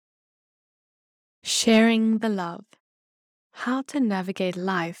Sharing the Love: How to Navigate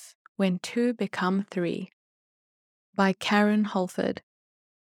Life When Two Become Three, by Karen Holford.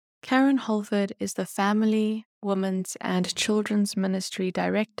 Karen Holford is the Family, Women's and Children's Ministry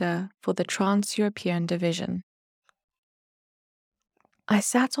Director for the Trans-European Division. I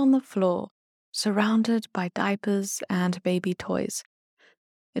sat on the floor, surrounded by diapers and baby toys.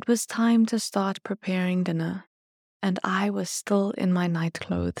 It was time to start preparing dinner, and I was still in my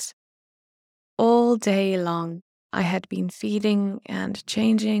nightclothes. All day long, I had been feeding and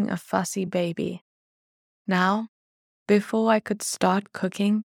changing a fussy baby. Now, before I could start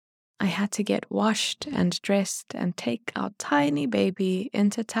cooking, I had to get washed and dressed and take our tiny baby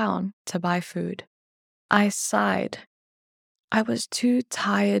into town to buy food. I sighed. I was too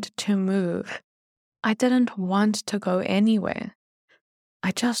tired to move. I didn't want to go anywhere.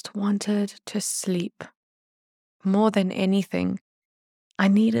 I just wanted to sleep. More than anything, I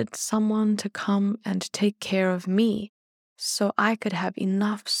needed someone to come and take care of me so I could have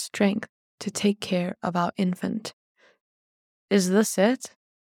enough strength to take care of our infant. Is this it?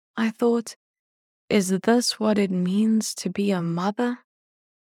 I thought. Is this what it means to be a mother?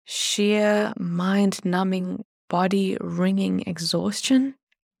 Sheer mind-numbing, body-wringing exhaustion?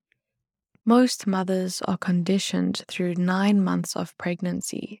 Most mothers are conditioned through 9 months of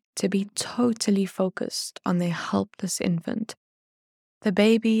pregnancy to be totally focused on their helpless infant. The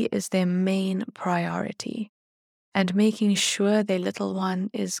baby is their main priority, and making sure their little one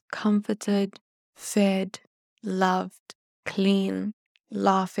is comforted, fed, loved, clean,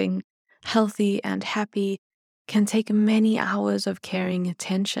 laughing, healthy, and happy can take many hours of caring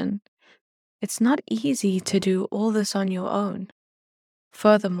attention. It's not easy to do all this on your own.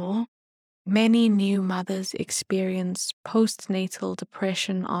 Furthermore, many new mothers experience postnatal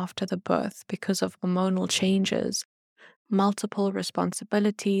depression after the birth because of hormonal changes, multiple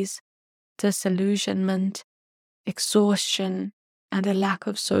responsibilities, disillusionment, exhaustion, and a lack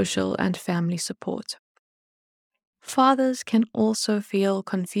of social and family support. Fathers can also feel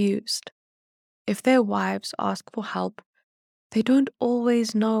confused. If their wives ask for help, they don't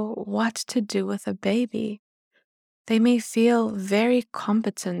always know what to do with a baby. They may feel very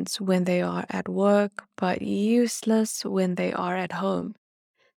competent when they are at work, but useless when they are at home.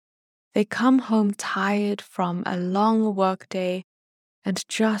 They come home tired from a long workday and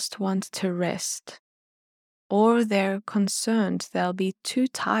just want to rest. Or they're concerned they'll be too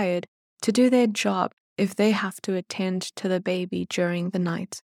tired to do their job if they have to attend to the baby during the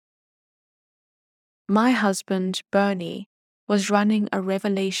night. My husband, Bernie, was running a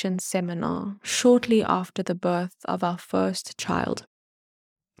Revelation seminar shortly after the birth of our first child.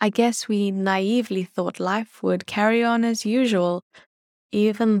 I guess we naively thought life would carry on as usual,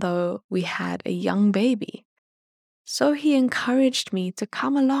 even though we had a young baby. So he encouraged me to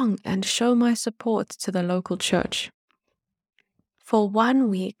come along and show my support to the local church. For 1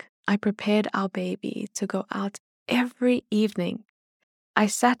 week, I prepared our baby to go out every evening. I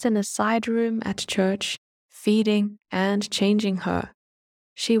sat in a side room at church, feeding and changing her.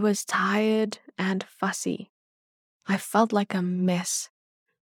 She was tired and fussy. I felt like a mess.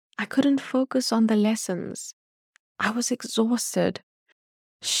 I couldn't focus on the lessons. I was exhausted.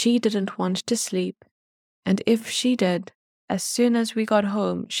 She didn't want to sleep, and if she did, as soon as we got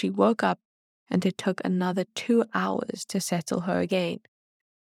home, she woke up and it took another 2 hours to settle her again.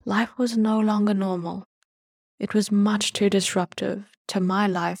 Life was no longer normal. It was much too disruptive to my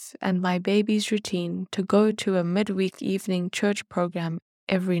life and my baby's routine to go to a midweek evening church program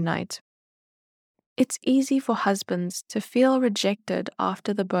every night. It's easy for husbands to feel rejected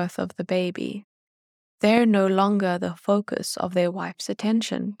after the birth of the baby. They're no longer the focus of their wife's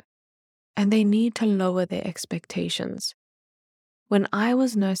attention, and they need to lower their expectations. When I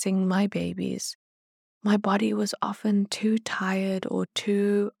was nursing my babies, my body was often too tired or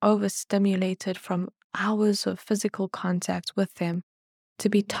too overstimulated from hours of physical contact with them to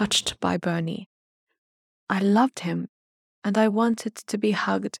be touched by Bernie. I loved him, and I wanted to be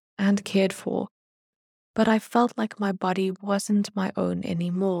hugged and cared for, but I felt like my body wasn't my own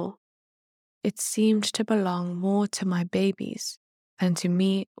anymore. It seemed to belong more to my babies than to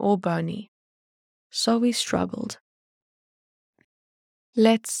me or Bernie. So we struggled.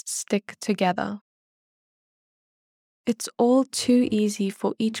 Let's stick together. It's all too easy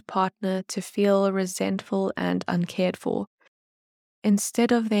for each partner to feel resentful and uncared for.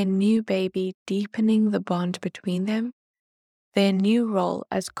 Instead of their new baby deepening the bond between them, their new role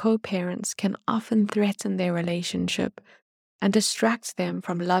as co-parents can often threaten their relationship and distract them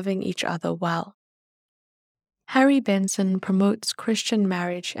from loving each other well. Harry Benson promotes Christian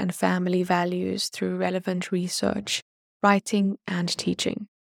marriage and family values through relevant research, writing, and teaching.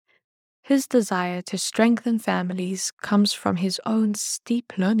 His desire to strengthen families comes from his own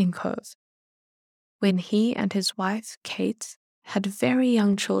steep learning curve. When he and his wife, Kate, had very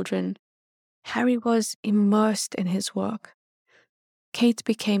young children, Harry was immersed in his work. Kate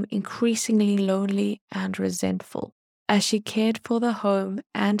became increasingly lonely and resentful as she cared for the home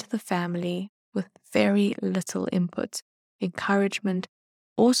and the family with very little input, encouragement,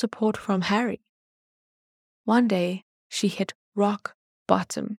 or support from Harry. One day, she hit rock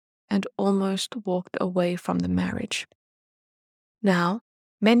bottom and almost walked away from the marriage. Now,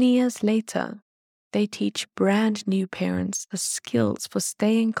 many years later, they teach brand new parents the skills for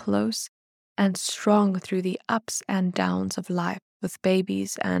staying close and strong through the ups and downs of life with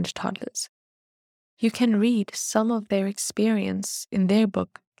babies and toddlers. You can read some of their experience in their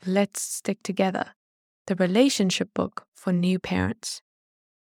book, Let's Stick Together, the relationship book for new parents.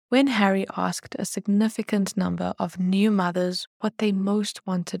 When Harry asked a significant number of new mothers what they most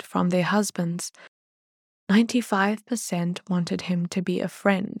wanted from their husbands, 95% wanted him to be a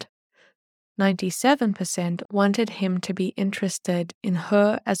friend. 97% wanted him to be interested in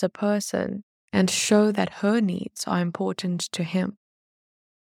her as a person and show that her needs are important to him.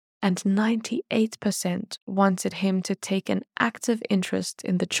 And 98% wanted him to take an active interest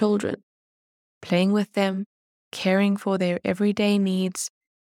in the children, playing with them, caring for their everyday needs,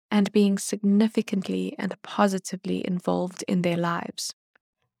 and being significantly and positively involved in their lives.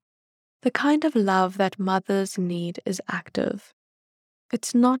 The kind of love that mothers need is active.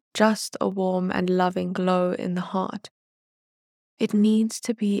 It's not just a warm and loving glow in the heart. It needs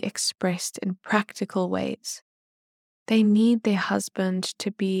to be expressed in practical ways. They need their husband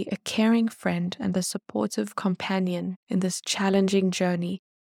to be a caring friend and a supportive companion in this challenging journey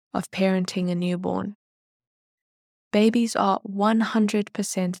of parenting a newborn. Babies are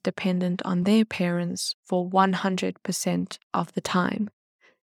 100% dependent on their parents for 100% of the time.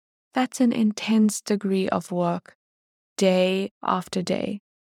 That's an intense degree of work, day after day.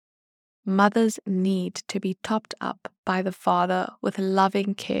 Mothers need to be topped up by the father with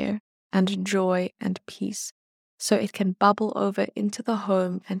loving care and joy and peace, so it can bubble over into the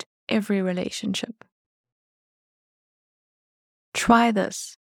home and every relationship. Try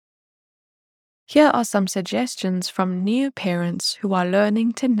this. Here are some suggestions from new parents who are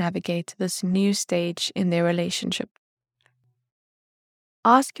learning to navigate this new stage in their relationship.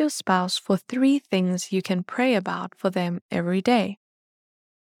 Ask your spouse for 3 things you can pray about for them every day.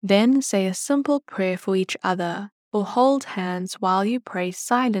 Then say a simple prayer for each other or hold hands while you pray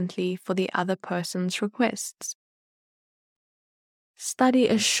silently for the other person's requests. Study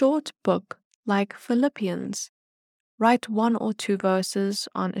a short book like Philippians. Write 1 or 2 verses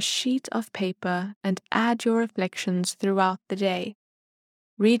on a sheet of paper and add your reflections throughout the day.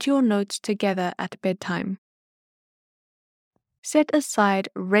 Read your notes together at bedtime. Set aside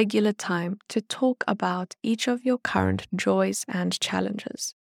regular time to talk about each of your current joys and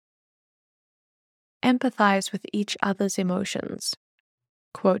challenges. Empathize with each other's emotions.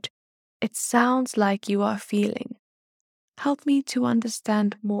 Quote, "It sounds like you are feeling. Help me to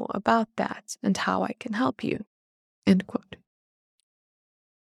understand more about that and how I can help you." End quote.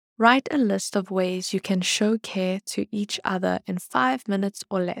 Write a list of ways you can show care to each other in 5 minutes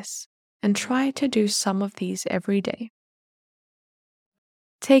or less, and try to do some of these every day.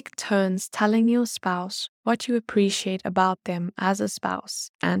 Take turns telling your spouse what you appreciate about them as a spouse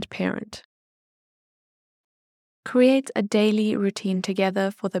and parent. Create a daily routine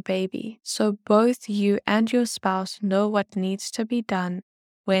together for the baby so both you and your spouse know what needs to be done,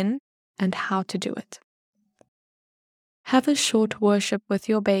 when, and how to do it. Have a short worship with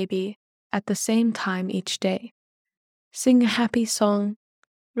your baby at the same time each day. Sing a happy song,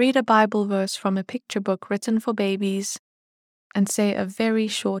 read a Bible verse from a picture book written for babies, and say a very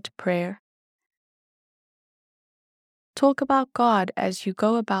short prayer. Talk about God as you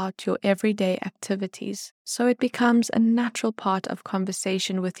go about your everyday activities, so it becomes a natural part of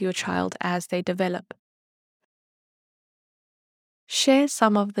conversation with your child as they develop. Share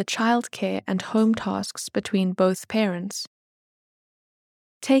some of the childcare and home tasks between both parents.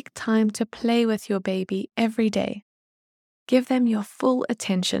 Take time to play with your baby every day. Give them your full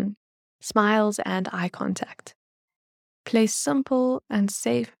attention, smiles and eye contact. Play simple and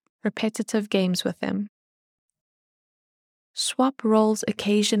safe, repetitive games with them. Swap roles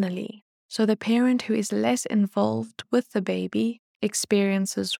occasionally so the parent who is less involved with the baby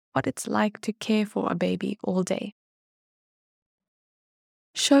experiences what it's like to care for a baby all day.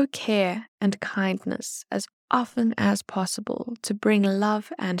 Show care and kindness as often as possible to bring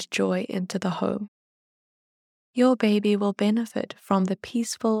love and joy into the home. Your baby will benefit from the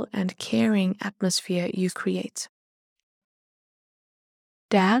peaceful and caring atmosphere you create.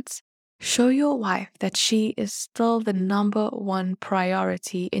 Dads, Show your wife that she is still the number one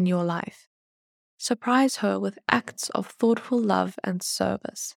priority in your life. Surprise her with acts of thoughtful love and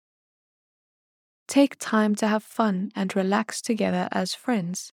service. Take time to have fun and relax together as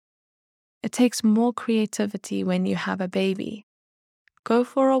friends. It takes more creativity when you have a baby. Go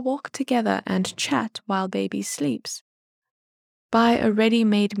for a walk together and chat while baby sleeps. Buy a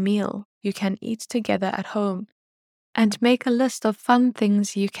ready-made meal you can eat together at home, and make a list of fun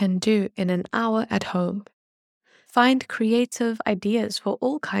things you can do in an hour at home. Find creative ideas for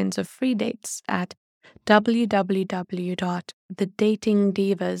all kinds of free dates at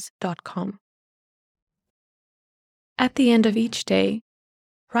www.thedatingdivas.com. At the end of each day,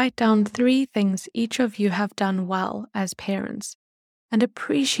 write down 3 things each of you have done well as parents, and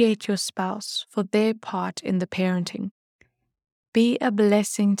appreciate your spouse for their part in the parenting. Be a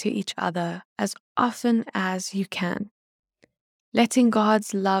blessing to each other as often as you can, letting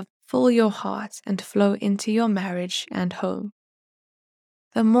God's love fill your heart and flow into your marriage and home.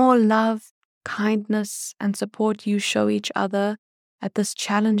 The more love, kindness, and support you show each other at this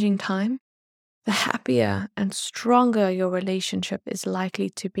challenging time, the happier and stronger your relationship is likely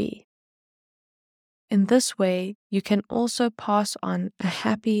to be. In this way, you can also pass on a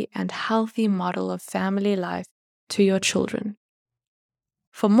happy and healthy model of family life to your children.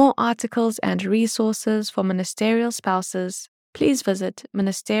 For more articles and resources for ministerial spouses, please visit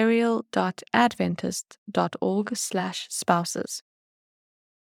ministerial.adventist.org/spouses.